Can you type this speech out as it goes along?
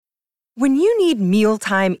When you need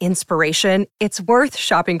mealtime inspiration, it's worth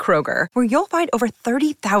shopping Kroger, where you'll find over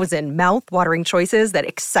 30,000 mouth-watering choices that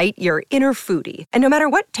excite your inner foodie. And no matter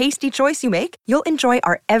what tasty choice you make, you'll enjoy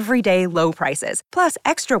our everyday low prices, plus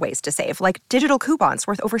extra ways to save, like digital coupons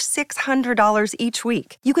worth over $600 each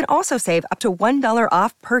week. You can also save up to $1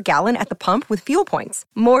 off per gallon at the pump with fuel points.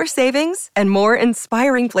 More savings and more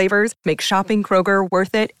inspiring flavors make shopping Kroger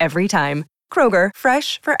worth it every time. Kroger,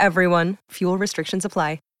 fresh for everyone. Fuel restrictions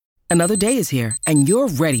apply. Another day is here, and you're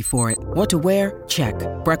ready for it. What to wear? Check.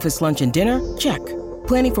 Breakfast, lunch, and dinner? Check.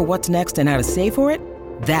 Planning for what's next and how to save for it?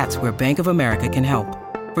 That's where Bank of America can help.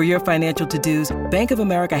 For your financial to-dos, Bank of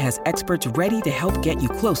America has experts ready to help get you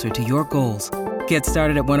closer to your goals. Get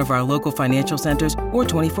started at one of our local financial centers or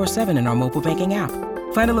 24/7 in our mobile banking app.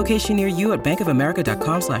 Find a location near you at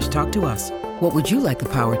bankofamerica.com/talktous. What would you like the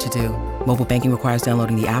power to do? Mobile banking requires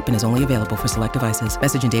downloading the app and is only available for select devices.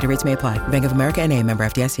 Message and data rates may apply. Bank of America N.A., member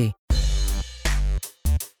FDIC.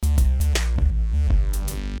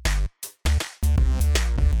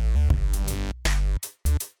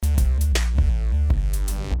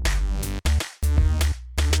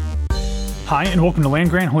 Hi, and welcome to Land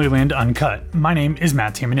Grant Holy Land Uncut. My name is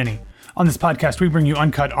Matt Tamanini. On this podcast, we bring you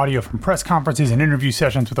uncut audio from press conferences and interview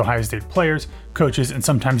sessions with Ohio State players, coaches, and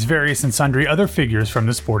sometimes various and sundry other figures from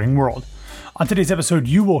the sporting world. On today's episode,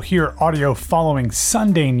 you will hear audio following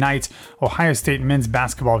Sunday night's Ohio State men's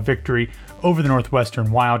basketball victory over the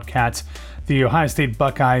Northwestern Wildcats. The Ohio State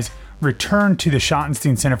Buckeyes returned to the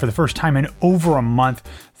Schottenstein Center for the first time in over a month,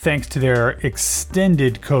 thanks to their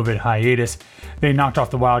extended COVID hiatus. They knocked off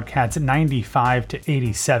the Wildcats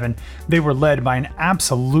 95-87. They were led by an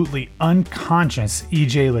absolutely unconscious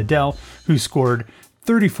E.J. Liddell, who scored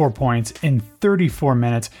 34 points in 34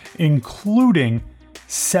 minutes, including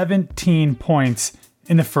 17 points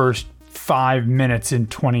in the first 5 minutes and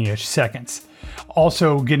 20-ish seconds.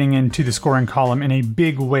 Also getting into the scoring column in a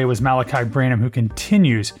big way was Malachi Branham, who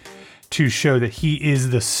continues to show that he is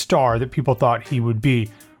the star that people thought he would be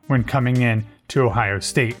when coming in to Ohio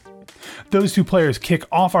State. Those two players kick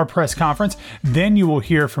off our press conference. Then you will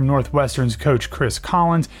hear from Northwestern's coach Chris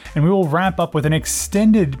Collins, and we will wrap up with an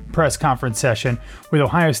extended press conference session with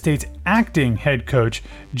Ohio State's acting head coach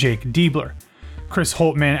Jake Diebler. Chris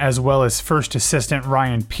Holtmann, as well as first assistant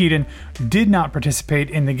Ryan Peden, did not participate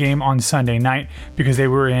in the game on Sunday night because they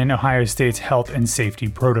were in Ohio State's health and safety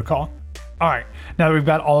protocol. All right, now that we've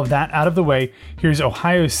got all of that out of the way, here's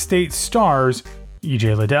Ohio State stars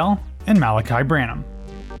E.J. Liddell and Malachi Branham.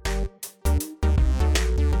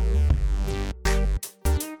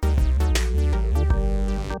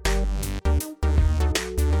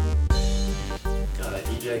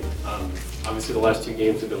 EJ, obviously the last two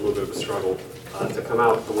games have been a little bit of a struggle. To come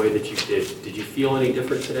out the way that you did you feel any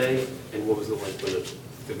different today? And what was it like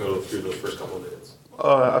to go through those first couple of minutes?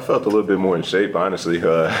 I felt a little bit more in shape, honestly.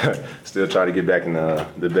 Still trying to get back in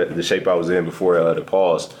the shape I was in before the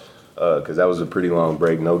pause, because that was a pretty long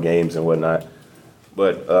break, no games and whatnot.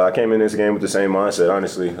 But I came in this game with the same mindset,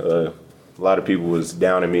 honestly. A lot of people was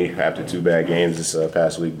down on me after two bad games this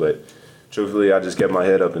past week, but truthfully, I just kept my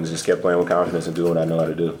head up and just kept playing with confidence and doing what I know how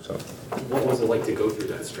to do. So, what was it like to go through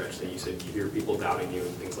that stretch that you said you hear people doubting you and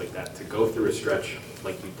things like that? To go through a stretch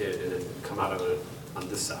like you did and then come out on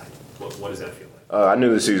this side, what does that feel like? I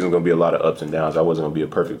knew the season was going to be a lot of ups and downs. I wasn't going to be a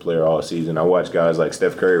perfect player all season. I watch guys like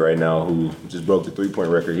Steph Curry right now, who just broke the three-point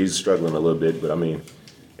record. He's struggling a little bit, but I mean,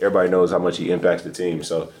 everybody knows how much he impacts the team.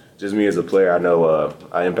 So just me as a player, I know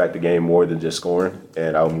I impact the game more than just scoring,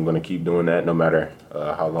 and I'm going to keep doing that no matter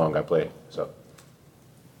how long I play. So.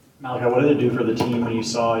 Malachi, what did it do for the team when you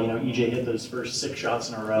saw, EJ hit those first 6 shots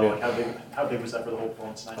in a row? Yeah. Like how big was that for the whole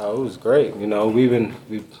performance tonight? It was great.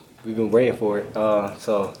 We've been waiting for it.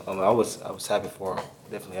 So I was happy for him.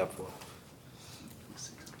 Definitely happy for him.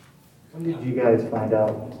 When did you guys find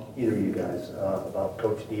out, either of you guys, about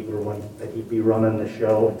Coach Diebler, that he'd be running the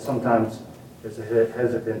show? And sometimes there's a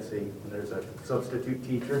hesitancy when there's a substitute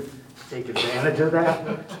teacher to take advantage of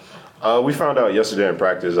that. We found out yesterday in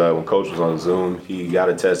practice when Coach was on Zoom. He got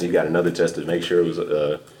a test. He got another test to make sure it was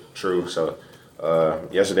true. So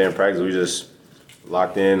yesterday in practice, we just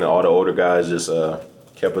locked in. All the older guys just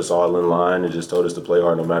kept us all in line and just told us to play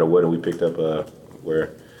hard no matter what. And we picked up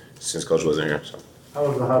since Coach wasn't here. So. How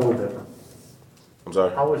was the huddle different? I'm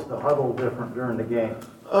sorry? How was the huddle different during the game?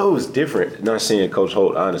 Oh, it was different. Not seeing Coach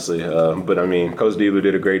Holt, honestly. But, I mean, Coach Diebler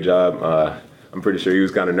did a great job. I'm pretty sure he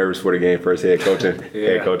was kind of nervous for the game, first head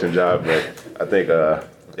coaching job. But I think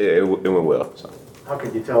it went well. So. How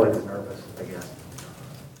could you tell he was nervous, I guess?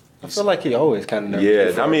 I feel like he always kind of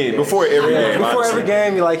nervous. Yeah, I mean, before every game. Before every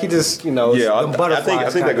game, he just, Yeah, I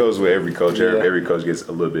think that goes with every coach. Every coach gets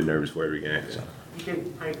a little bit nervous for every game. So. You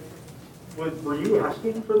Were you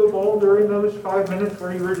asking for the ball during those 5 minutes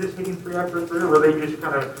where you were just hitting 3 after 3, or were they just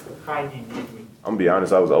kind of finding you? I'm gonna be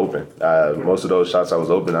honest, I was open. Most of those shots I was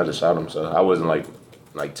open, I just shot them. So I wasn't like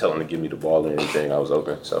telling them to give me the ball or anything. I was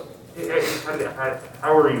open. So.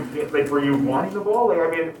 How were you? Like, were you wanting the ball? Like, I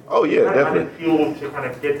mean, oh yeah, definitely. How did it feel to kind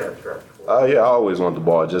of get that stretch? Yeah, I always want the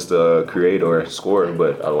ball just to create or score,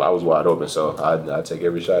 but I was wide open, so I take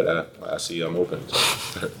every shot I see I'm open.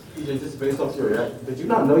 So. EJ, just based off your reaction, did you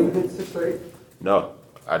not know you hit 6 or 8? No,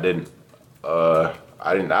 I didn't. I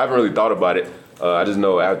haven't really thought about it. I just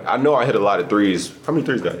know I know I hit a lot of threes. How many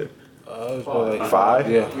threes did I hit? Like 5?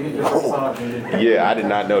 Yeah. Yeah, I did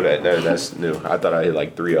not know that. That's new. I thought I hit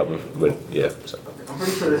like 3 of them, but yeah. So. I'm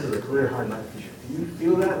pretty sure this is a career high night for you. Do you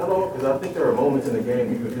feel that at all? Because I think there are moments in the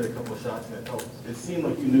game you would hit a couple of shots and it helps. It seemed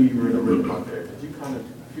like you knew you were in a rhythm out there. Did you kind of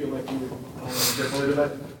feel like you were differently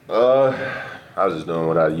tonight? I was just doing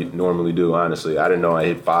what I normally do, honestly. I didn't know I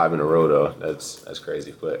hit 5 in a row, though. That's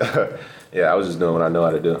crazy. But, yeah, I was just doing what I know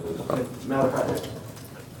how to do. Malachi,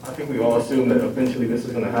 I think we all assume that eventually this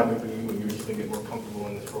is going to happen for you and you're just going to get more comfortable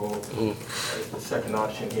in this role. As the second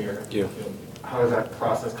option here. Yeah. How does that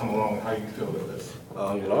process come along and how do you feel about this?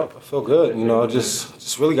 I feel good.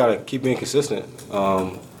 Just really got to keep being consistent.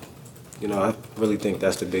 I really think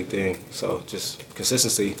that's the big thing. So just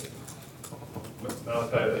consistency.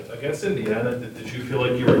 Malachi, against Indiana, did you feel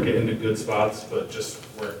like you were getting to good spots, but just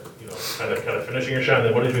weren't, kind of finishing your shot? And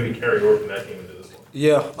then what did you maybe carry over from that game into this one?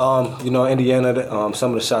 Yeah, Indiana,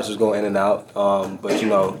 some of the shots was going in and out, but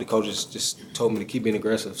the coaches just told me to keep being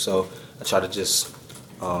aggressive, so I try to just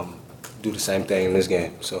do the same thing in this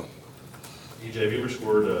game. So. EJ, have you ever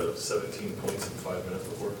scored 17 points in 5 minutes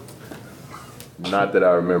before? Not that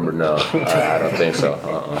I remember, no. I don't think so.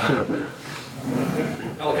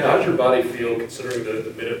 Malachi, how does your body feel considering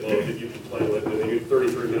the minute load that you've been playing with? I mean, you had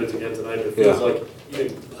 33 minutes again tonight. It feels like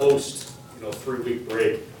even post 3-week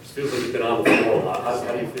break, it feels like you've been on the floor a lot.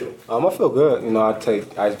 How do you feel? I feel good. I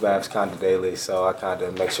take ice baths kind of daily, so I kind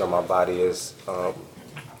of make sure my body is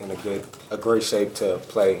in a great shape to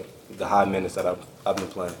play the high minutes that I've been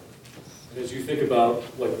playing. And as you think about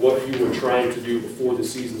what you were trying to do before the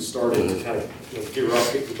season started to kind of gear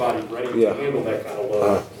up, get your body ready to handle that kind of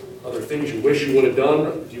load, are there things you wish you would have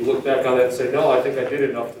done? Do you look back on that and say, no, I think I did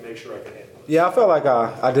enough to make sure I could handle it? Yeah, I felt like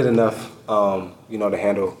I did enough, to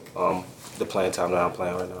handle the playing time that I'm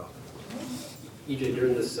playing right now. EJ,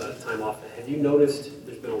 during this time off, have you noticed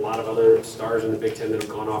there's been a lot of other stars in the Big Ten that have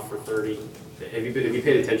gone off for 30? Have you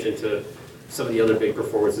paid attention to some of the other big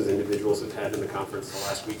performances individuals have had in the conference the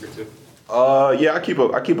last week or two? Yeah, I keep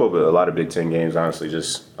up with a lot of Big Ten games, honestly.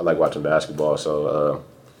 I like watching basketball, so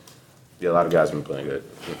a lot of guys have been playing good.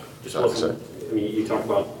 You talk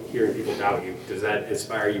about hearing people doubt you. Does that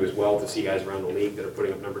inspire you as well to see guys around the league that are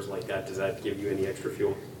putting up numbers like that? Does that give you any extra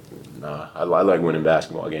fuel? Nah, I like winning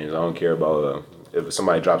basketball games. I don't care about if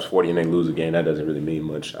somebody drops 40 and they lose a game. That doesn't really mean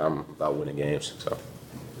much. I'm about winning games. So.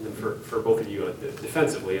 And then for both of you,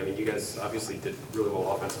 defensively, you guys obviously did really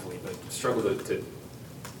well offensively, but struggled to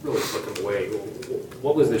really put them away.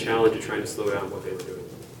 What was the challenge of trying to slow down what they were doing?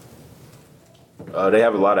 They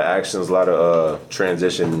have a lot of actions, a lot of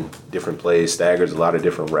transition, different plays, staggers, a lot of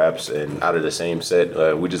different reps, and out of the same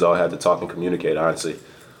set. We just all had to talk and communicate, honestly.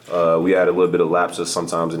 We had a little bit of lapses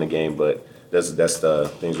sometimes in the game, but that's the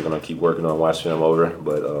things we're going to keep working on, watch film over,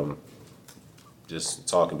 but just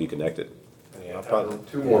talk and be connected. Yeah, probably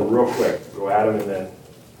 2 more real quick. Go at them, and then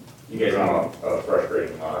you guys on a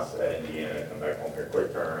frustrating loss at Indiana and come back home here,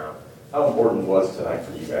 quick turnaround. How important was tonight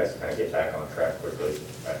for you guys to kind of get back on track quickly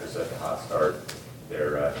after such a hot start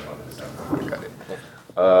there in the month of December?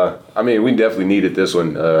 We definitely needed this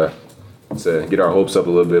one to get our hopes up a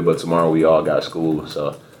little bit, but tomorrow we all got school,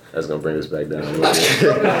 so that's going to bring us back down a little bit.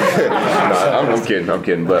 No, I'm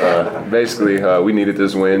kidding. But basically, we needed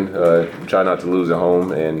this win, try not to lose at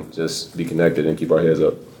home, and just be connected and keep our heads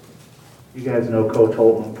up. You guys know Coach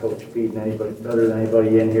Holton, Coach Speed, and anybody better than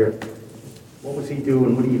anybody in here. What was he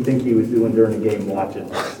doing? What do you think he was doing during the game watching?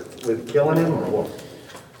 Was it killing him or what?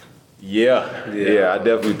 Yeah, I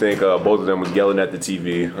definitely think both of them was yelling at the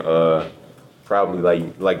TV.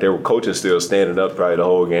 Probably like they were coaching still, standing up probably the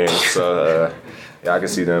whole game. So I can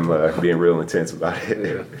see them being real intense about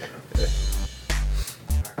it.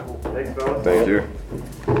 Thanks, fellas. Thank you.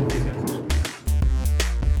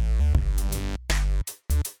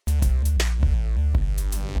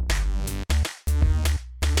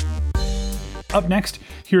 Up next,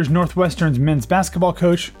 here's Northwestern's men's basketball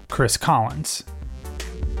coach, Chris Collins.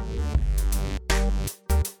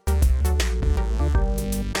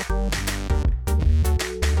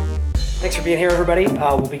 Thanks for being here, everybody.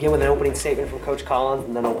 We'll begin with an opening statement from Coach Collins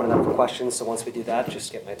and then open it up for questions. So once we do that,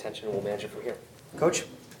 just get my attention and we'll manage it from here. Coach?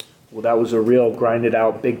 Well, that was a real grinded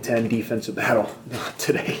out Big Ten defensive battle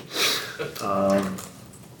today.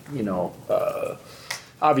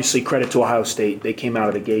 Obviously credit to Ohio State. They came out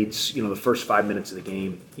of the gates, the first 5 minutes of the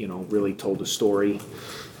game, really told a story.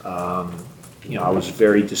 I was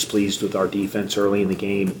very displeased with our defense early in the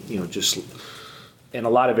game, just in a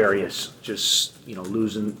lot of areas,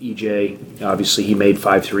 losing EJ. Obviously he made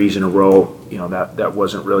 5 threes in a row. That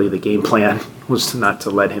wasn't really the game plan, was not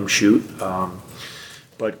to let him shoot.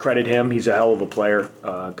 But credit him, he's a hell of a player.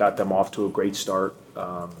 Got them off to a great start.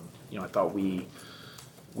 I thought we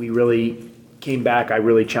really came back. I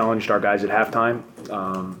really challenged our guys at halftime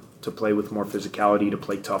to play with more physicality, to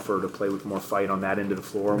play tougher, to play with more fight on that end of the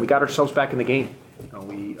floor. And we got ourselves back in the game.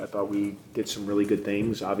 I thought we did some really good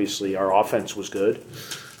things. Obviously, our offense was good.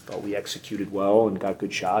 Thought we executed well and got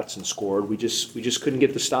good shots and scored. We just couldn't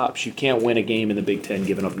get the stops. You can't win a game in the Big Ten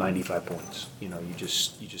giving up 95 points. You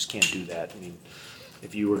just can't do that. I mean,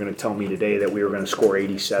 if you were going to tell me today that we were going to score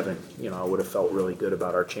 87, I would have felt really good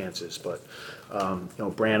about our chances. But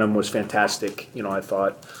Branham was fantastic. I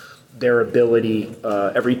thought their ability,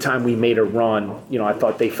 every time we made a run, I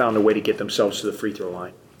thought they found a way to get themselves to the free throw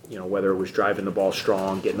line. Whether it was driving the ball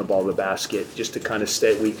strong, getting the ball to the basket, just to kind of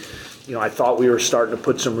stay. I thought we were starting to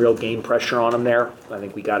put some real game pressure on them there. I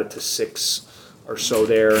think we got it to 6 or so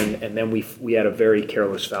there, and then we had a very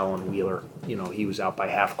careless foul on Wheeler. He was out by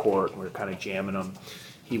half court, and we were kind of jamming him.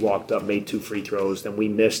 He walked up, made 2 free throws, then we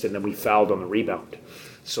missed, and then we fouled on the rebound.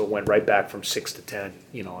 So it went right back from 6 to 10,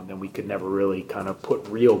 and then we could never really kind of put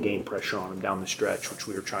real game pressure on them down the stretch, which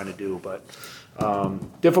we were trying to do. But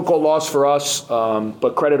difficult loss for us,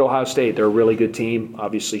 but credit Ohio State. They're a really good team.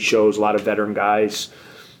 Obviously shows a lot of veteran guys.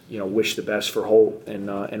 Wish the best for Holt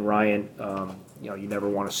and Ryan. You never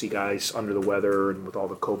want to see guys under the weather, and with all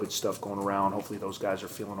the COVID stuff going around, hopefully those guys are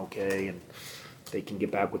feeling okay and they can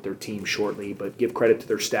get back with their team shortly. But give credit to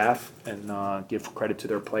their staff and give credit to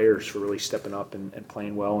their players for really stepping up and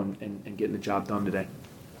playing well and getting the job done today.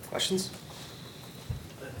 Questions?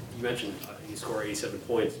 You mentioned you score 87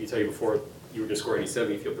 points. You tell you before you were going to score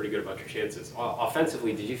 87, you feel pretty good about your chances.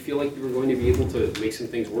 Offensively, did you feel like you were going to be able to make some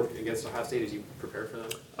things work against Ohio State as you prepared for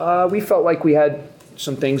that? We felt like we had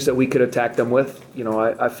some things that we could attack them with.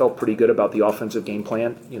 I felt pretty good about the offensive game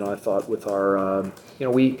plan. I thought with our,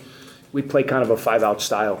 we play kind of a 5-out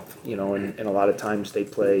style, and a lot of times they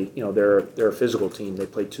play, they're a physical team. They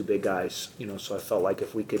play 2 big guys, so I felt like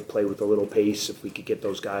if we could play with a little pace, if we could get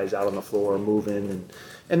those guys out on the floor moving,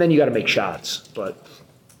 and then you got to make shots. But,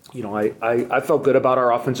 I felt good about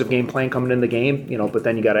our offensive game plan coming in the game, but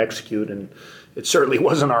then you got to execute, and it certainly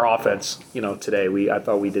wasn't our offense, today. I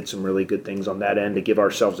thought we did some really good things on that end to give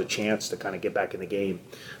ourselves a chance to kind of get back in the game.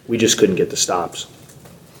 We just couldn't get the stops.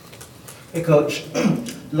 Hey, Coach.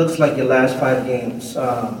 Looks like your last 5 games,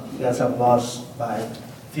 you guys have lost by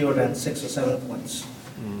fewer than 6 or 7 points.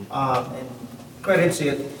 And credit to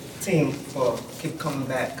your team for keep coming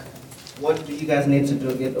back. What do you guys need to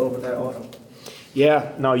do to get over that autumn?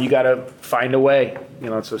 Yeah, no, you got to find a way.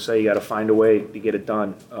 That's what I say. You got to find a way to get it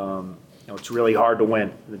done. It's really hard to win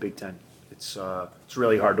in the Big Ten. It's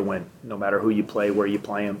really hard to win, no matter who you play, where you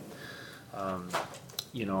play them.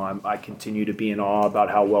 I continue to be in awe about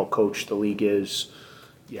how well coached the league is.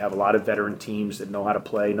 You have a lot of veteran teams that know how to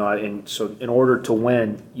play. And so in order to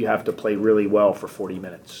win, you have to play really well for 40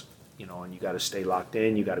 minutes. And you got to stay locked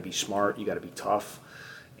in. You got to be smart. You got to be tough.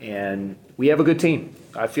 And we have a good team.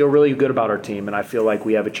 I feel really good about our team, and I feel like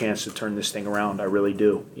we have a chance to turn this thing around. I really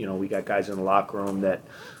do. We got guys in the locker room that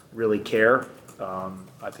really care.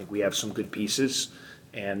 I think we have some good pieces.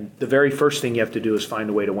 And the very first thing you have to do is find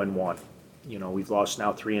a way to win one. We've lost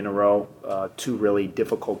now 3 in a row, 2 really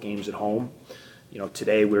difficult games at home.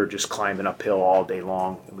 Today we were just climbing uphill all day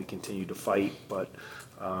long, and we continue to fight. But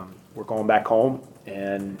we're going back home,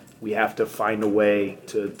 and we have to find a way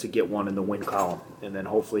to get one in the win column. And then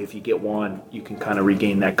hopefully if you get one, you can kind of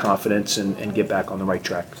regain that confidence and get back on the right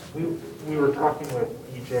track. We were talking with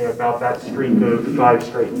EJ about that streak of 5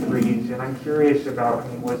 straight threes, and I'm curious about,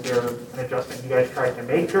 was there an adjustment you guys tried to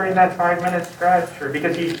make during that 5-minute stretch? Or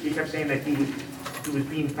because he kept saying that he was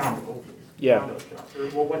being found open. Yeah.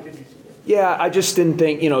 Well, what did you see? Yeah, I just didn't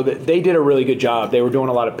think, they did a really good job. They were doing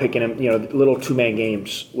a lot of picking him, little 2-man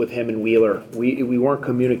games with him and Wheeler. We weren't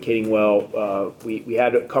communicating well. We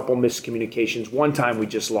had a couple miscommunications. One time we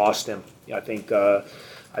just lost him. I think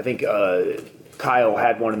Kyle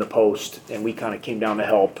had one in the post, and we kind of came down to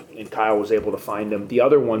help, and Kyle was able to find him. The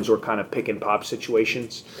other ones were kind of pick and pop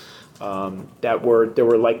situations. there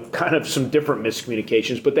were like kind of some different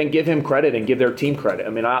miscommunications, but then give him credit and give their team credit. I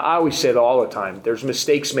mean, I always say that all the time. There's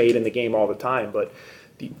mistakes made in the game all the time, but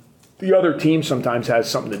the other team sometimes has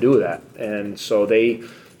something to do with that. And so they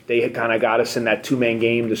had kind of got us in that two-man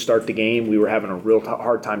game to start the game. We were having a real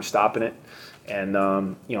hard time stopping it. And,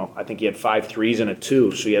 I think he had 5 threes and a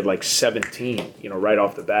 2, so he had like 17, right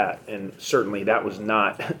off the bat. And certainly that was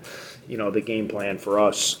not, the game plan for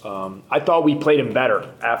us. I thought we played him better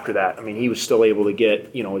after that. I mean, he was still able to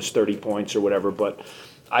get, his 30 points or whatever, but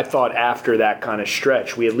I thought after that kind of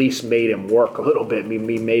stretch, we at least made him work a little bit. We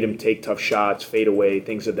made him take tough shots, fade away,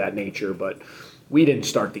 things of that nature, but we didn't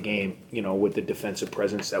start the game, with the defensive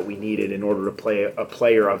presence that we needed in order to play a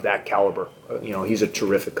player of that caliber. He's a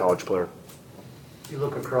terrific college player. You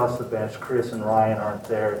look across the bench, Chris and Ryan aren't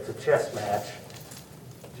there. It's a chess match.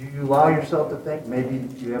 Do you allow yourself to think maybe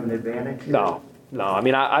you have an advantage? No. I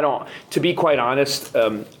mean, I don't. To be quite honest,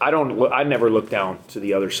 I never look down to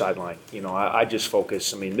the other sideline. I just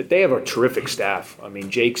focus. I mean, they have a terrific staff. I mean,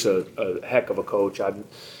 Jake's a heck of a coach.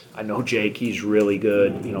 I know Jake. He's really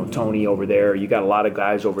good. Tony over there. You got a lot of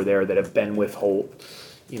guys over there that have been with Holt.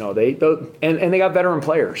 And they got veteran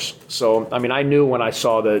players. So I mean, I knew when I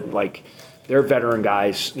saw they're veteran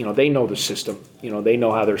guys. They know the system. They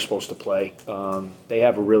know how they're supposed to play. They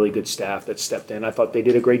have a really good staff that stepped in. I thought they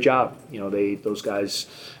did a great job. Those guys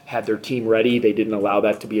had their team ready. They didn't allow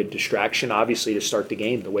that to be a distraction, obviously, to start the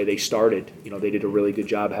game the way they started. They did a really good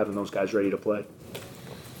job having those guys ready to play.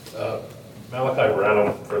 Malachi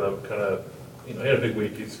Branham, for them, kind of, he had a big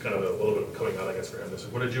week. He's kind of a little bit coming on, I guess, for him. So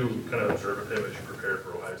what did you kind of observe of him as you prepared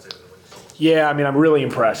for Ohio State? Yeah, I mean, I'm really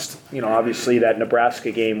impressed. Obviously that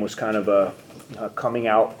Nebraska game was kind of a coming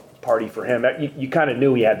out party for him. You kind of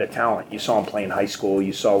knew he had the talent. You saw him play in high school.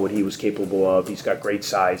 You saw what he was capable of. He's got great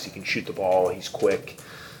size. He can shoot the ball. He's quick.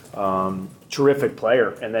 Terrific player.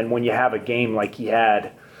 And then when you have a game like he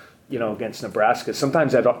had, against Nebraska,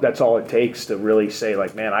 sometimes that's all it takes to really say,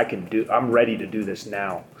 like, man, I'm ready to do this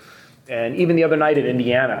now. And even the other night at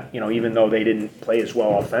Indiana, even though they didn't play as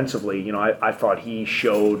well offensively, I thought he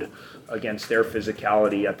showed against their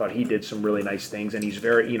physicality. I thought he did some really nice things, and he's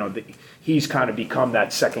very, he's kind of become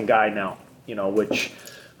that second guy now, which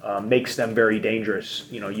makes them very dangerous.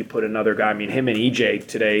 You put another guy, I mean, him and EJ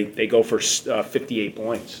today, they go for 58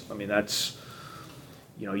 points. I mean, that's,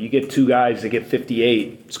 you get two guys that get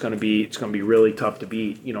 58, it's going to be really tough to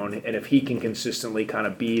beat, and if he can consistently kind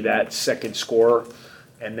of be that second scorer.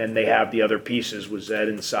 And then they have the other pieces with Zed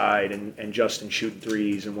inside and Justin shooting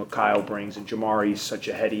threes and what Kyle brings. And Jamari's such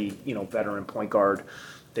a heady, veteran point guard.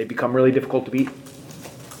 They become really difficult to beat.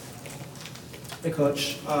 Hey,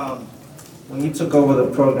 Coach. When you took over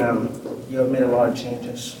the program, you have made a lot of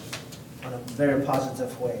changes in a very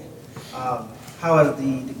positive way. How has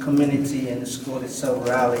the community and the school itself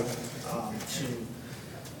rallied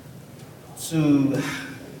to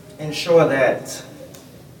ensure that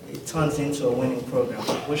it turns into a winning program,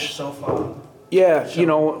 which so far? Yeah,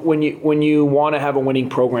 when you want to have a winning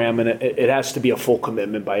program, and it has to be a full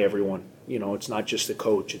commitment by everyone. It's not just the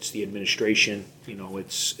coach; it's the administration.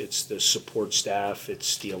 It's the support staff,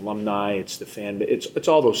 it's the alumni, it's the fan. It's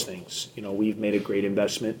all those things. We've made a great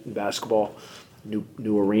investment in basketball,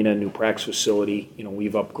 new arena, new practice facility.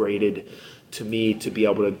 We've upgraded to be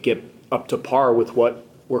able to get up to par with what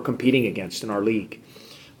we're competing against in our league.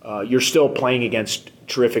 You're still playing against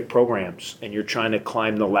terrific programs, and you're trying to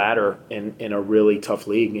climb the ladder in a really tough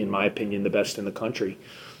league, in my opinion, the best in the country.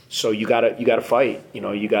 So you gotta fight.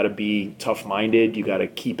 You gotta be tough-minded. You gotta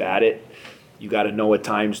keep at it. You gotta know at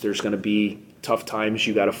times there's going to be tough times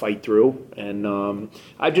you gotta fight through. And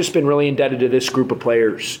I've just been really indebted to this group of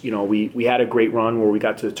players. We had a great run where we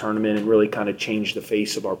got to the tournament and really kind of changed the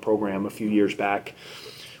face of our program a few years back.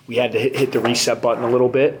 We had to hit the reset button a little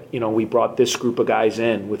bit. We brought this group of guys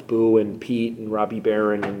in with Boo and Pete and Robbie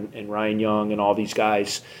Barron and Ryan Young and all these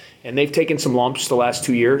guys. And they've taken some lumps the last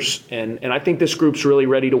 2 years. And I think this group's really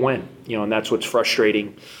ready to win. And that's what's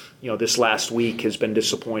frustrating. This last week has been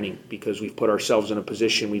disappointing because we've put ourselves in a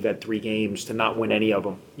position, we've had 3 games to not win any of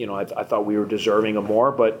them. I thought we were deserving of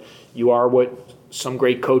more, but you are what some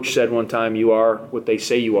great coach said one time, you are what they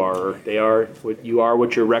say you are, or you are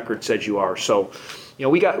what your record says you are. So,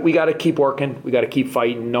 we got to keep working. We got to keep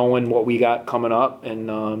fighting, knowing what we got coming up, and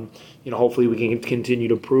hopefully we can continue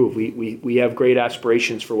to improve. We have great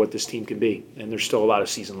aspirations for what this team can be, and there's still a lot of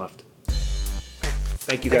season left.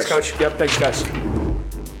 Thank you, guys. Thanks, Coach. Yep, thanks, guys.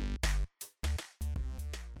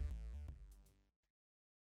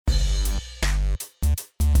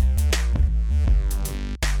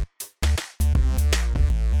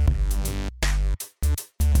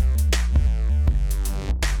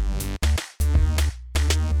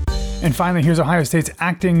 And finally, here's Ohio State's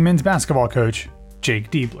acting men's basketball coach, Jake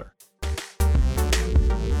Diebler.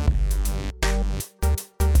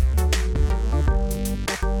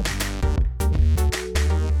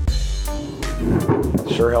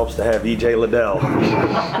 Sure helps to have E.J. Liddell.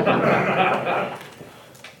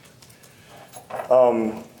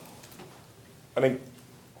 I think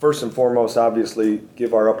first and foremost, obviously,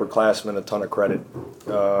 give our upperclassmen a ton of credit.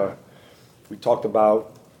 We talked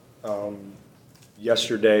about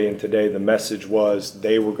yesterday and today, the message was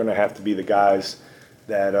they were going to have to be the guys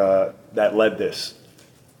that led this.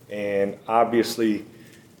 And obviously,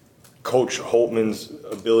 Coach Holtman's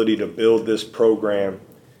ability to build this program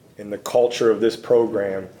and the culture of this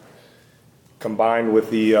program, combined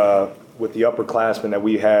with the upperclassmen that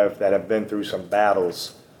we have that have been through some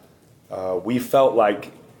battles, we felt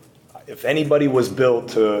like if anybody was built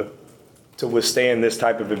to withstand this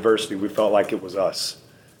type of adversity, we felt like it was us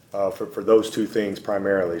for those two things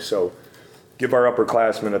primarily. So give our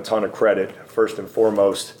upperclassmen a ton of credit, first and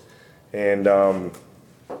foremost. And I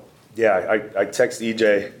texted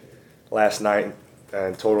EJ last night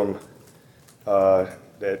and told him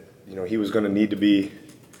that he was going to need to be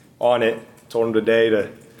on it. Told him today to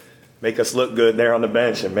make us look good there on the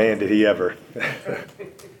bench, and man, did he ever.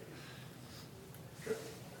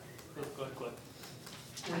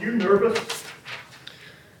 Were you nervous?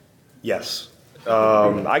 Yes.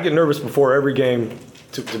 I get nervous before every game,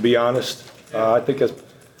 to be honest. I think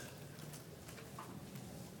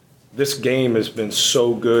this game has been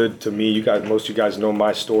so good to me. Most of you guys know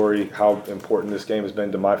my story, how important this game has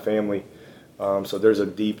been to my family. So there's a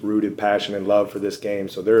deep-rooted passion and love for this game.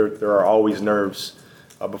 So there are always nerves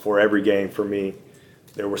before every game for me.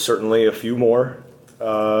 There were certainly a few more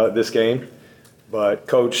this game. But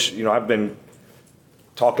Coach, I've been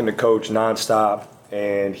talking to Coach nonstop,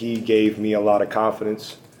 and he gave me a lot of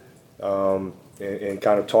confidence and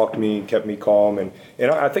kind of talked to me and kept me calm. And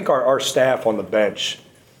I think our staff on the bench,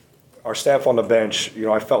 I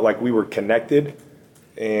felt like we were connected,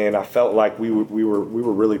 and I felt like we were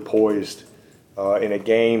really poised in a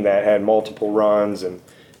game that had multiple runs and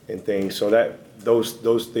things. So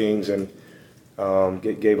those things and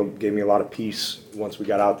gave me a lot of peace once we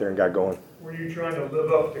got out there and got going. Were you trying to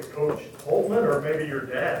live up to Coach Holtman or maybe your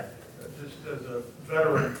dad? Just as a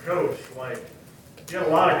veteran coach, you had a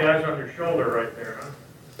lot of guys on your shoulder right there, huh?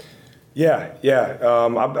 Yeah.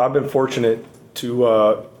 I've been fortunate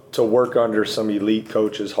to work under some elite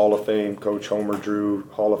coaches, Hall of Fame Coach Homer Drew,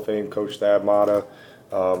 Hall of Fame Coach Thad Matta,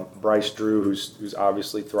 Bryce Drew, who's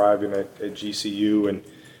obviously thriving at GCU, and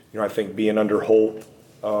I think being under Holt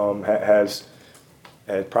has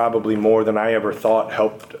probably more than I ever thought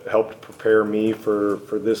helped prepare me for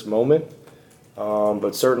this moment.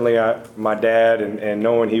 But certainly my dad and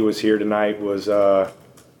knowing he was here tonight was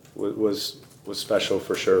special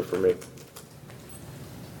for sure for me.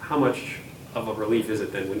 How much of a relief is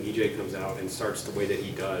it then when EJ comes out and starts the way that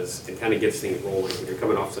he does and kind of gets things rolling when you're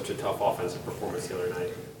coming off such a tough offensive performance the other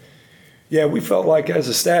night? Yeah, we felt like as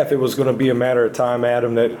a staff it was going to be a matter of time,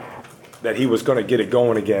 Adam, that he was going to get it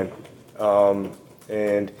going again.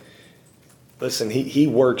 And listen, he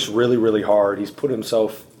works really, really hard. He's put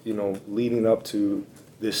himself, leading up to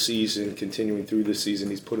this season, continuing through this season,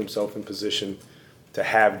 he's put himself in position to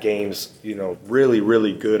have games, really,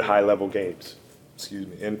 really good high-level games. Excuse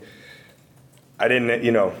me. And I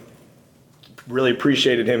didn't, really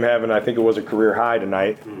appreciated him having, I think it was a career high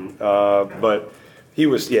tonight. But he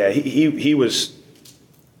was,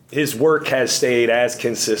 his work has stayed as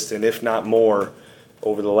consistent, if not more,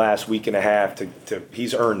 over the last week and a half.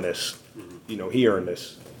 He's earned this. He earned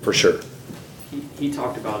this for sure. He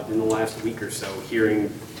talked about in the last week or so hearing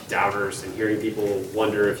doubters and hearing people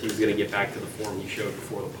wonder if he was going to get back to the form he showed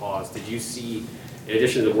before the pause. Did you see, in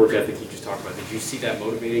addition to the work ethic you just talked about, did you see that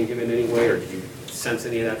motivating him in any way, or did you sense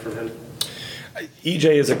any of that from him? EJ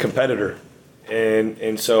is a competitor,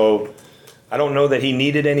 and so I don't know that he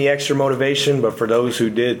needed any extra motivation, but for those who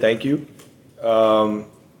did, thank you.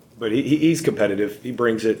 But he's competitive. He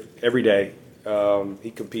brings it every day.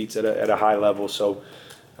 He competes at a high level, so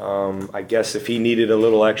I guess if he needed a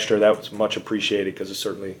little extra, that was much appreciated because it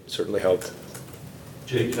certainly helped.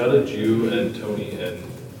 Jake, how did you and Tony and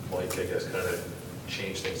Mike, I guess, kind of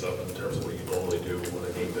change things up in terms of what you normally do when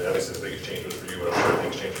a game? Obviously, the biggest change was for you, but I'm sure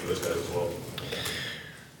things changed for those guys as well.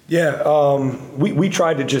 Yeah, we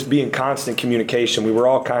tried to just be in constant communication. We were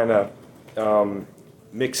all kind of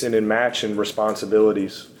mixing and matching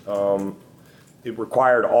responsibilities. It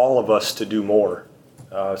required all of us to do more.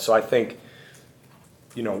 So I think,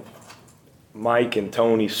 Mike and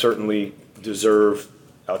Tony certainly deserve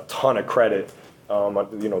a ton of credit.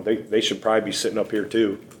 They should probably be sitting up here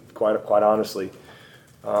too, quite honestly.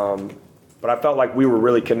 But I felt like we were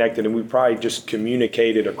really connected, and we probably just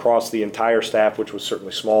communicated across the entire staff, which was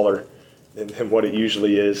certainly smaller than what it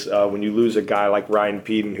usually is. When you lose a guy like Ryan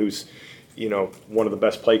Peden, who's, one of the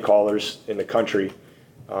best play callers in the country,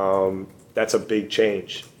 that's a big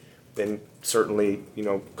change. And certainly,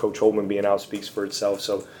 Coach Holtmann being out speaks for itself.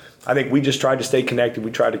 So I think we just tried to stay connected.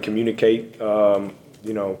 We tried to communicate, and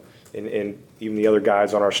even the other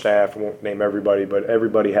guys on our staff, I won't name everybody, but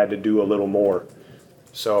everybody had to do a little more.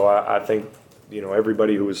 So I think,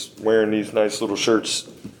 everybody who was wearing these nice little shirts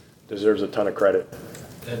deserves a ton of credit.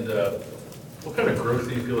 And what kind of growth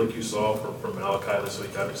do you feel like you saw from Malachi this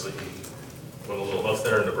week? Obviously, he went a little off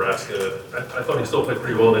there in Nebraska. I thought he still played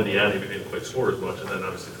pretty well in Indiana, even didn't quite score as much. And then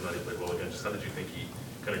obviously tonight he played well again. Just how did you think he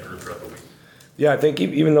kind of grew throughout the week? Yeah, I think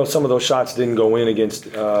even though some of those shots didn't go in against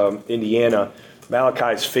Indiana,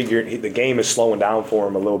 Malachi's figuring the game is slowing down for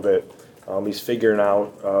him a little bit. He's figuring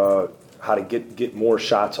out how to get more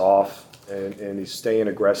shots off, and he's staying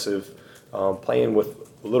aggressive, playing with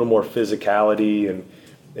a little more physicality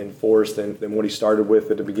and force than what he started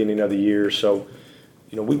with at the beginning of the year. So,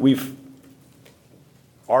 we've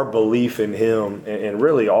our belief in him and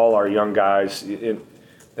really all our young guys in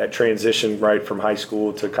that transition right from high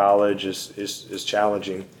school to college is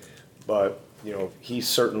challenging, but he's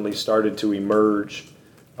certainly started to emerge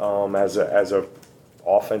as a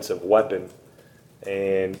offensive weapon.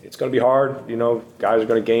 And it's going to be hard, guys are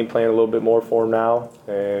going to game plan a little bit more for him now.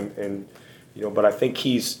 And but I think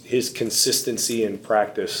his consistency in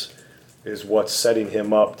practice is what's setting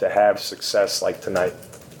him up to have success like tonight.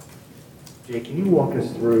 Jay, can you walk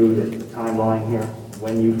us through the timeline here?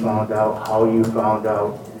 When you found out, how you found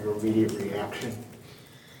out, your immediate reaction?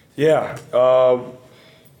 Yeah.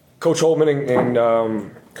 Coach Holtmann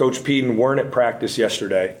and Coach Peden weren't at practice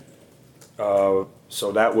yesterday.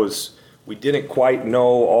 So that was... We didn't quite know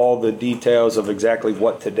all the details of exactly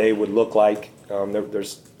what today would look like.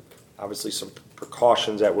 There's obviously some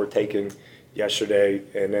precautions that were taken yesterday,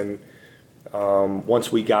 and then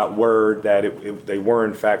once we got word that they were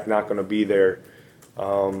in fact not going to be there,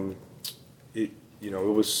 it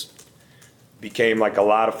became like a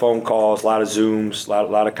lot of phone calls, a lot of Zooms, a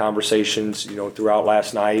lot of conversations, throughout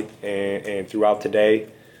last night and throughout today.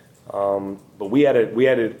 But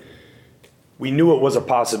we knew it was a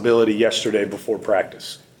possibility yesterday before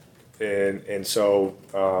practice. And so,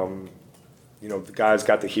 the guys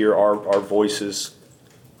got to hear our voices,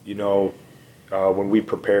 when we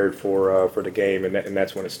prepared for the game, and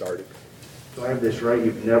that's when it started. So I have this right,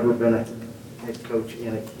 you've never been a head coach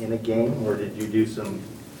in a game, or did you do some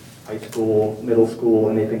high school, middle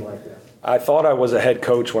school, anything like that? I thought I was a head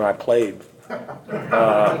coach when I played.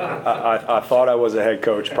 I thought I was a head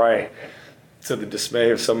coach, probably to the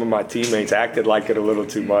dismay of some of my teammates, acted like it a little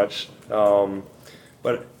too much.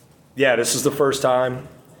 But yeah, this is the first time,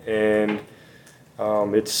 and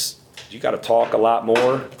you got to talk a lot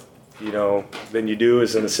more, than you do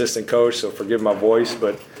as an assistant coach. So forgive my voice,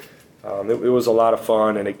 but it was a lot of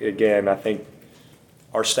fun. And again, I think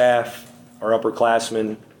our staff, our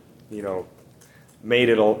upperclassmen, made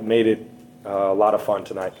it a lot of fun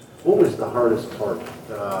tonight. What was the hardest part?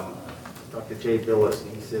 Dr. Jay Billis,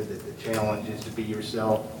 and he said that the challenge is to be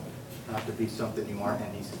yourself, not to be something you aren't.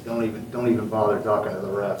 And he said, don't even bother talking to the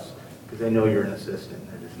refs because they know you're an assistant.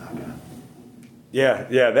 They're just not gonna.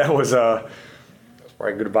 Yeah, that was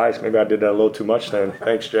probably good advice. Maybe I did that a little too much then.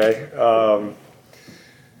 Thanks, Jay. No,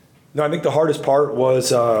 I think the hardest part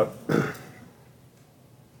was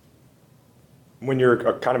when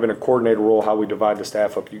you're kind of in a coordinator role, how we divide the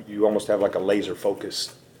staff up. You almost have like a laser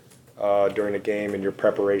focus during the game and your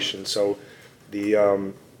preparation. So the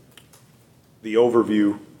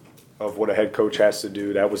overview of what a head coach has to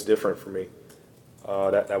do, that was different for me.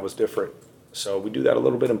 That was different. So we do that a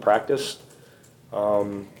little bit in practice.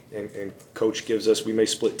 And coach gives us, we may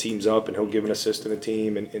split teams up and he'll give an assistant a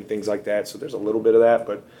team and things like that. So there's a little bit of that,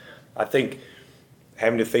 but I think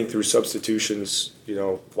having to think through substitutions,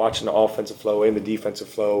 watching the offensive flow and the defensive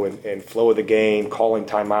flow and flow of the game, calling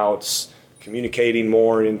timeouts, communicating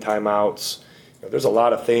more in timeouts. There's a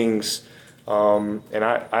lot of things. And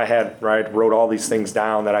I wrote all these things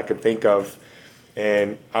down that I could think of.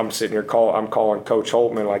 And I'm sitting here I'm calling Coach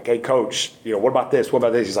Holtmann like, hey, Coach, what about this? What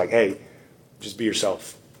about this? He's like, hey, just be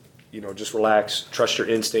yourself. Just relax, trust your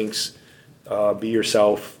instincts, be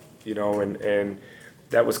yourself, and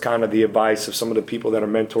that was kind of the advice of some of the people that are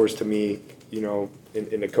mentors to me,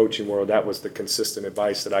 in the coaching world. That was the consistent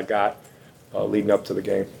advice that I got leading up to the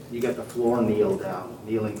game. You got the floor kneeling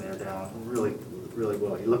there down really, really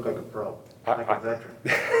well. You look like a pro, like a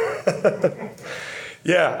veteran.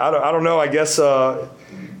 Yeah, I don't know. I guess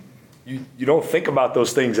you don't think about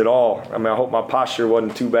those things at all. I mean, I hope my posture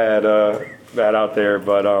wasn't too bad out there,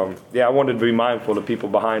 but I wanted to be mindful of the people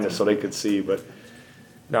behind us so they could see. But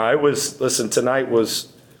no, it was. Listen, tonight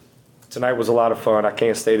was a lot of fun. I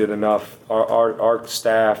can't state it enough. Our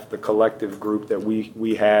staff, the collective group that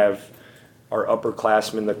we have, our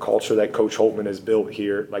upperclassmen, the culture that Coach Holtmann has built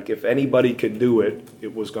here. Like, if anybody could do it,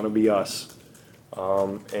 it was going to be us,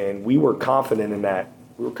 and we were confident in that.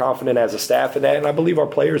 We were confident as a staff in that, and I believe our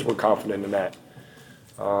players were confident in that.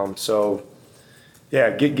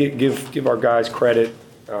 Give our guys credit.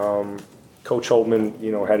 Coach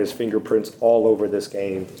Holtmann, had his fingerprints all over this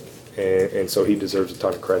game, and so he deserves a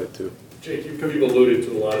ton of credit too. Jake, you've alluded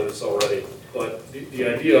to a lot of this already, but the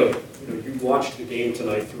idea of, you watched the game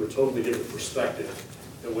tonight through a totally different perspective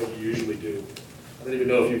than what you usually do. I don't even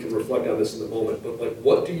know if you can reflect on this in the moment, but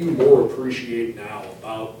what do you more appreciate now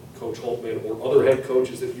about Coach Holtmann or other head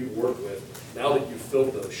coaches that you've worked with now that you've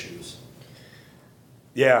filled those shoes?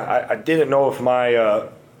 Yeah, I didn't know if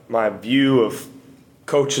my view of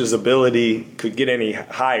Coach's ability could get any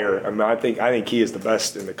higher. I mean, I think he is the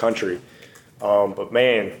best in the country. But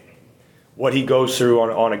man, what he goes through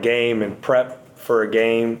on a game and prep for a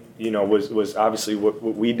game, was obviously what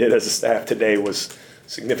we did as a staff today was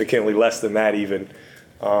significantly less than that even.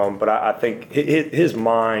 But I think his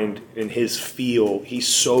mind and his feel, he's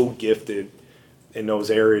so gifted in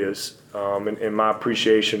those areas. And my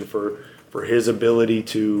appreciation for his ability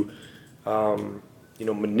to,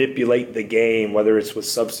 manipulate the game, whether it's with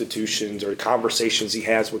substitutions or conversations he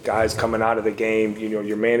has with guys coming out of the game.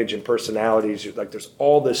 You're managing personalities. There's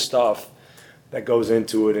all this stuff that goes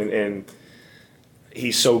into it, and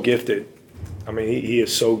he's so gifted. I mean, he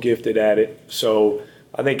is so gifted at it. So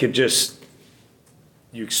I think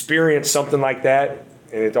you experience something like that,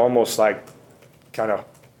 and it's almost like kind of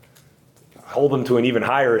hold them to an even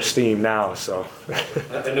higher esteem now. So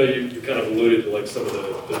I know you kind of alluded to some of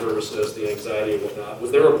the nervousness, the anxiety and whatnot.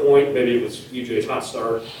 Was there a point, maybe it was EJ's hot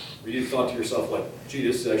start, where you thought to yourself gee,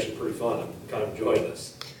 this is actually pretty fun, I'm kind of enjoying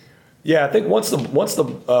this? Yeah, I think once the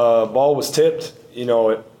ball was tipped,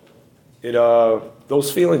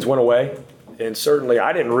 those feelings went away, and certainly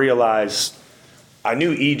I didn't realize. I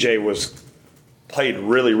knew EJ played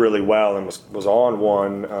really, really well and was on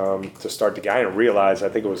one to start the game. I didn't realize. I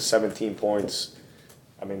think it was 17 points.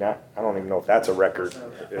 I mean, I don't even know if that's a record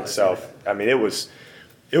itself. I mean, it was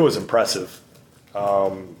impressive.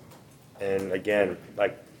 And again,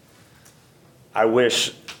 I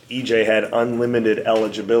wish EJ had unlimited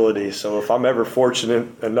eligibility. So if I'm ever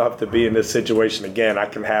fortunate enough to be in this situation again, I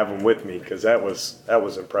can have him with me, because that was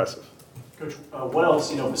impressive. Coach, what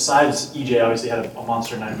else, besides EJ obviously had a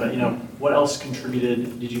monster night, but, what else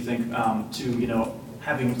contributed, did you think, to,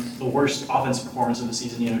 having the worst offensive performance of the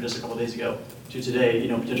season, just a couple of days ago, to today,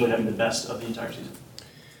 potentially having the best of the entire season?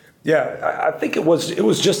 Yeah, I think it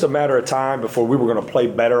was just a matter of time before we were going to play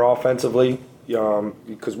better offensively,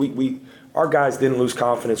 because our guys didn't lose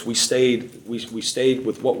confidence. We stayed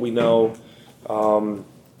with what we know. But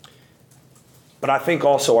I think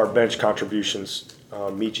also our bench contributions,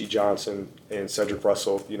 Meechie Johnson and Cedric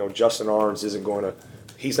Russell, Justin Arns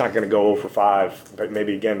he's not going to go 0 for 5, but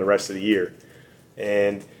maybe again the rest of the year.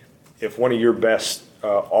 And if one of your best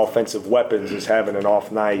offensive weapons is having an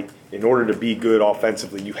off night, in order to be good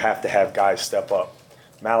offensively, you have to have guys step up.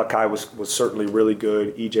 Malachi was certainly really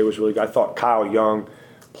good. EJ was really good. I thought Kyle Young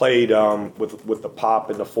played with the pop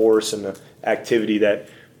and the force and the activity that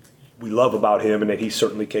we love about him and that he's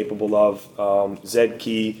certainly capable of. Zed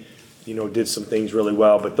Key, did some things really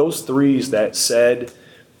well. But those threes that Ced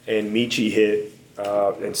and Meechie hit,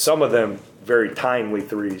 and some of them very timely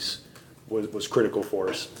threes, was critical for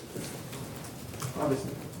us.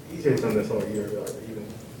 Obviously, EJ's done this all year. Even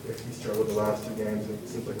if he struggled the last 2 games, it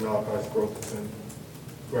seems like Malachi's growth has been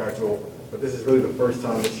gradual. But this is really the first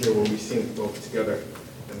time this year where we've seen them both together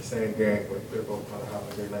in the same game, where they're both kind of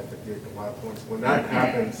having a great night, 58 combined points. When that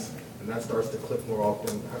happens and that starts to click more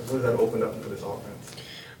often, what does that open up for this offense?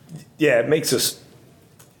 Yeah, it makes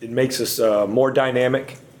us more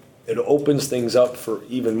dynamic. It opens things up for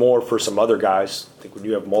even more for some other guys. I think when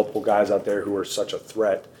you have multiple guys out there who are such a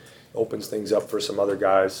threat, it opens things up for some other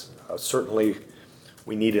guys. Certainly,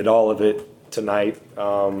 we needed all of it tonight.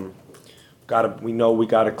 We know we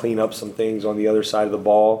got to clean up some things on the other side of the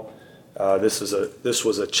ball. This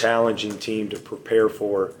was a challenging team to prepare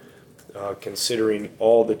for, considering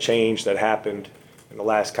all the change that happened in the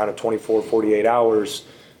last kind of 24, 48 hours.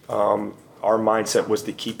 Our mindset was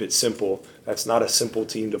to keep it simple. That's not a simple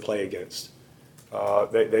team to play against.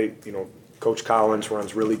 Coach Collins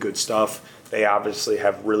runs really good stuff. They obviously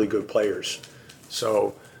have really good players.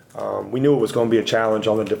 So we knew it was going to be a challenge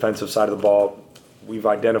on the defensive side of the ball. we've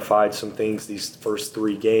identified some things these first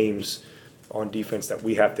 3 games on defense that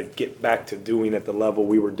we have to get back to doing at the level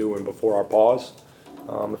we were doing before our pause.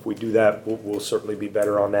 If we do that, we'll certainly be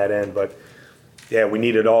better on that end. But yeah, we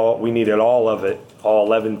needed all of it, all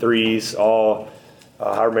 11 threes, all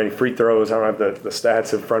however many free throws. I don't have the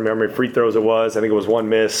stats in front of me, how many free throws it was. I think it was 1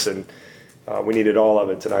 miss, and we needed all of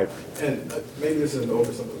it tonight. And maybe this is an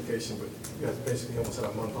oversimplification, but you guys basically almost had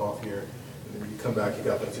a month off here. And then you come back, you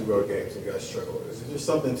got the 2 road games, and you guys struggle. Is there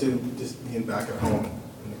something to just being back at home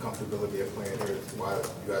and the comfortability of playing here? Why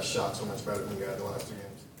you guys shot so much better than you had the last 2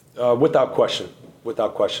 games? Without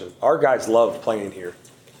question. Our guys love playing here.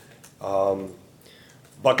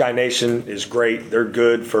 Buckeye Nation is great. They're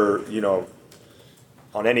good for,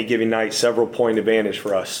 on any given night, several point advantage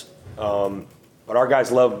for us. But our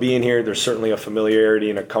guys love being here. There's certainly a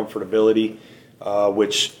familiarity and a comfortability,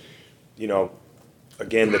 which,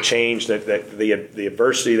 again, the change that the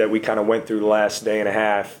adversity that we kind of went through the last day and a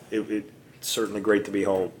half, it's certainly great to be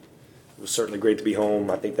home. It was certainly great to be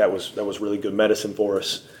home. I think that was really good medicine for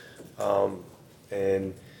us.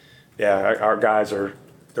 And yeah, our guys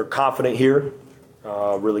they're confident here,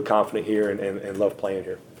 really confident here, and love playing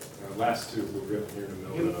here. Last 2, we're really here in the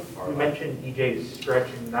middle of our You mentioned EJ's stretch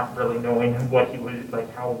and not really knowing what he was,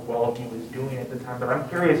 like how well he was doing at the time, but I'm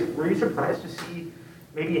curious, were you surprised to see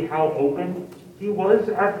maybe how open he was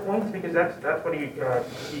at points? Because that's what he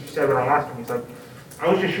said when I asked him. He's like, I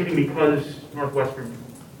was just shooting because Northwestern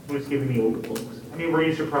was giving me open looks. I mean, were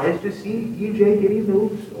you surprised to see EJ getting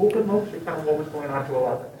those open looks, or kind of what was going on to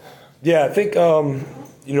allow that? Yeah, I think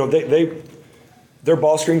their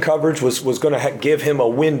ball screen coverage was going to give him a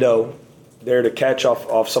window there to catch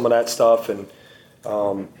off some of that stuff, and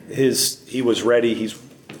he was ready.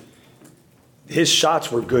 His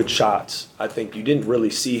shots were good shots. I think you didn't really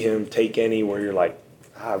see him take any where you're like,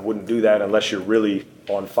 I wouldn't do that unless you're really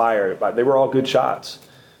on fire. But they were all good shots,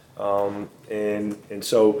 and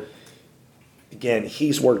so. Again,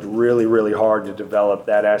 he's worked really, really hard to develop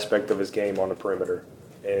that aspect of his game on the perimeter.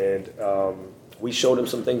 And we showed him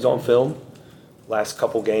some things on film last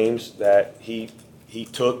couple games that he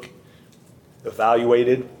took,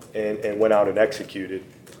 evaluated, and went out and executed.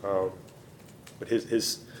 But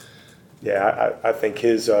I think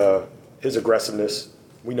his aggressiveness,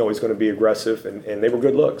 we know he's going to be aggressive, and they were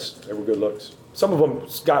good looks. Some of them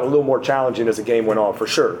got a little more challenging as the game went on, for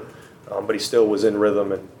sure. But he still was in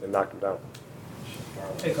rhythm and knocked him down.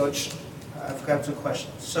 Hey, Coach, I've got 2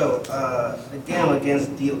 questions. So, the game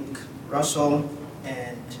against Duke, Russell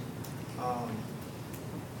and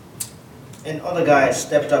other guys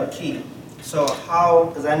stepped up key. So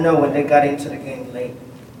because I know when they got into the game late,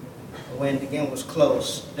 when the game was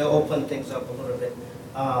close, they opened things up a little bit.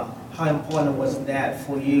 How important was that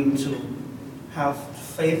for you to have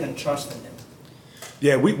faith and trust in them?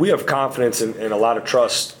 Yeah, we have confidence and a lot of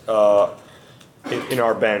trust in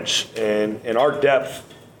our bench, and our depth,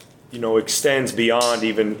 extends beyond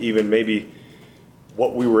even maybe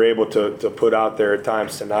what we were able to put out there at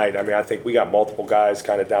times tonight. I mean, I think we got multiple guys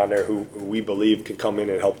kind of down there who we believe can come in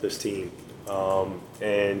and help this team.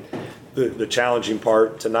 And the challenging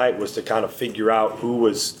part tonight was to kind of figure out who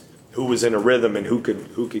was in a rhythm and who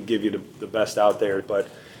could give you the best out there. But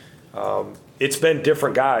it's been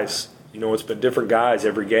different guys. It's been different guys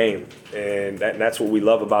every game, and that's what we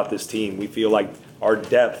love about this team. We feel like our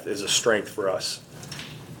depth is a strength for us.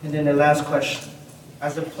 And then the last question.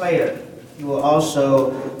 As a player, you were also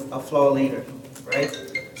a floor leader, right?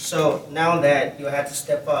 So now that you had to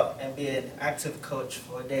step up and be an active coach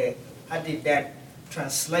for a day, how did that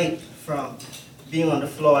translate from being on the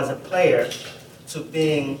floor as a player to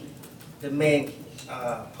being the main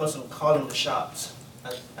person calling the shots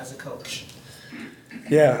as a coach?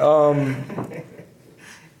 Yeah, I'm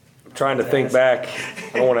trying to think back.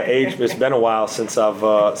 I don't want to age, but it's been a while since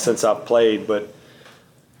I've played. But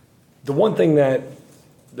the one thing that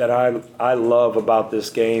I love about this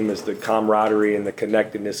game is the camaraderie and the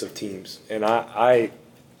connectedness of teams, and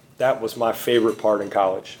that was my favorite part in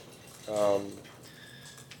college.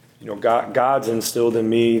 God's instilled in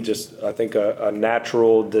me just, I think, a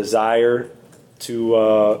natural desire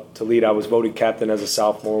to lead. I was voted captain as a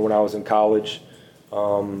sophomore when I was in college.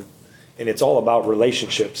 And it's all about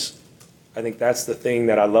relationships. I think that's the thing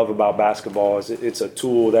that I love about basketball is it's a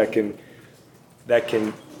tool that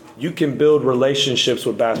you can build relationships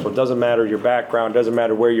with basketball. It doesn't matter your background, doesn't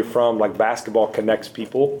matter where you're from. Like, basketball connects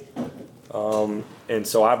people. And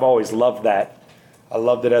so I've always loved that. I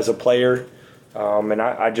loved it as a player. And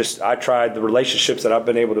I tried the relationships that I've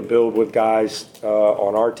been able to build with guys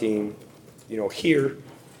on our team, here,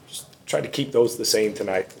 just tried to keep those the same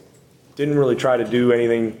tonight. Didn't really try to do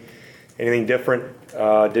anything different.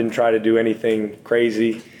 Didn't try to do anything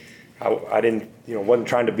crazy. I didn't, wasn't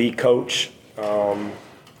trying to be coach. And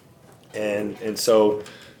so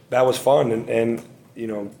that was fun. And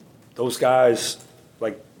those guys,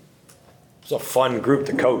 it's a fun group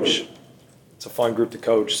to coach. It's a fun group to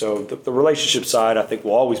coach. So the relationship side, I think,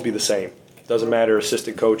 will always be the same. Doesn't matter,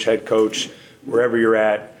 assistant coach, head coach, wherever you're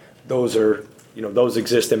at, those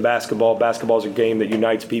exist in basketball. Basketball is a game that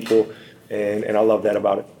unites people, and I love that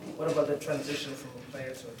about it. What about the transition from a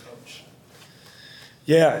player to a coach?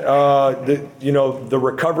 Yeah, the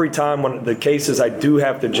recovery time, when the cases I do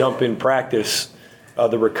have to jump in practice,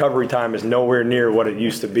 the recovery time is nowhere near what it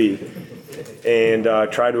used to be. And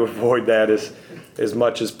try to avoid that as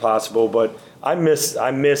much as possible. But I miss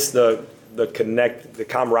the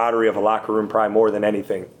camaraderie of a locker room probably more than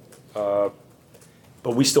anything.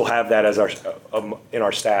 But we still have that as in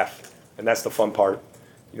our staff, and that's the fun part.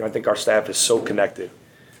 I think our staff is so connected.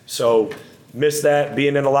 So miss that,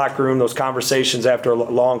 being in the locker room, those conversations after a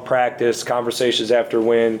long practice, conversations after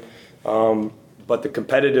win. But the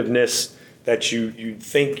competitiveness that you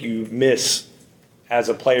think you miss as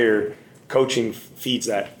a player, coaching feeds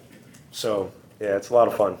that. So, yeah, it's a lot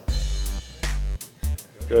of fun.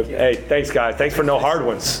 Good. Hey, thanks, guys. Thanks for no hard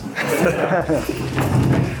ones.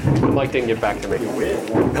 The mic didn't get back to me.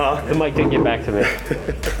 Huh? The mic didn't get back to me.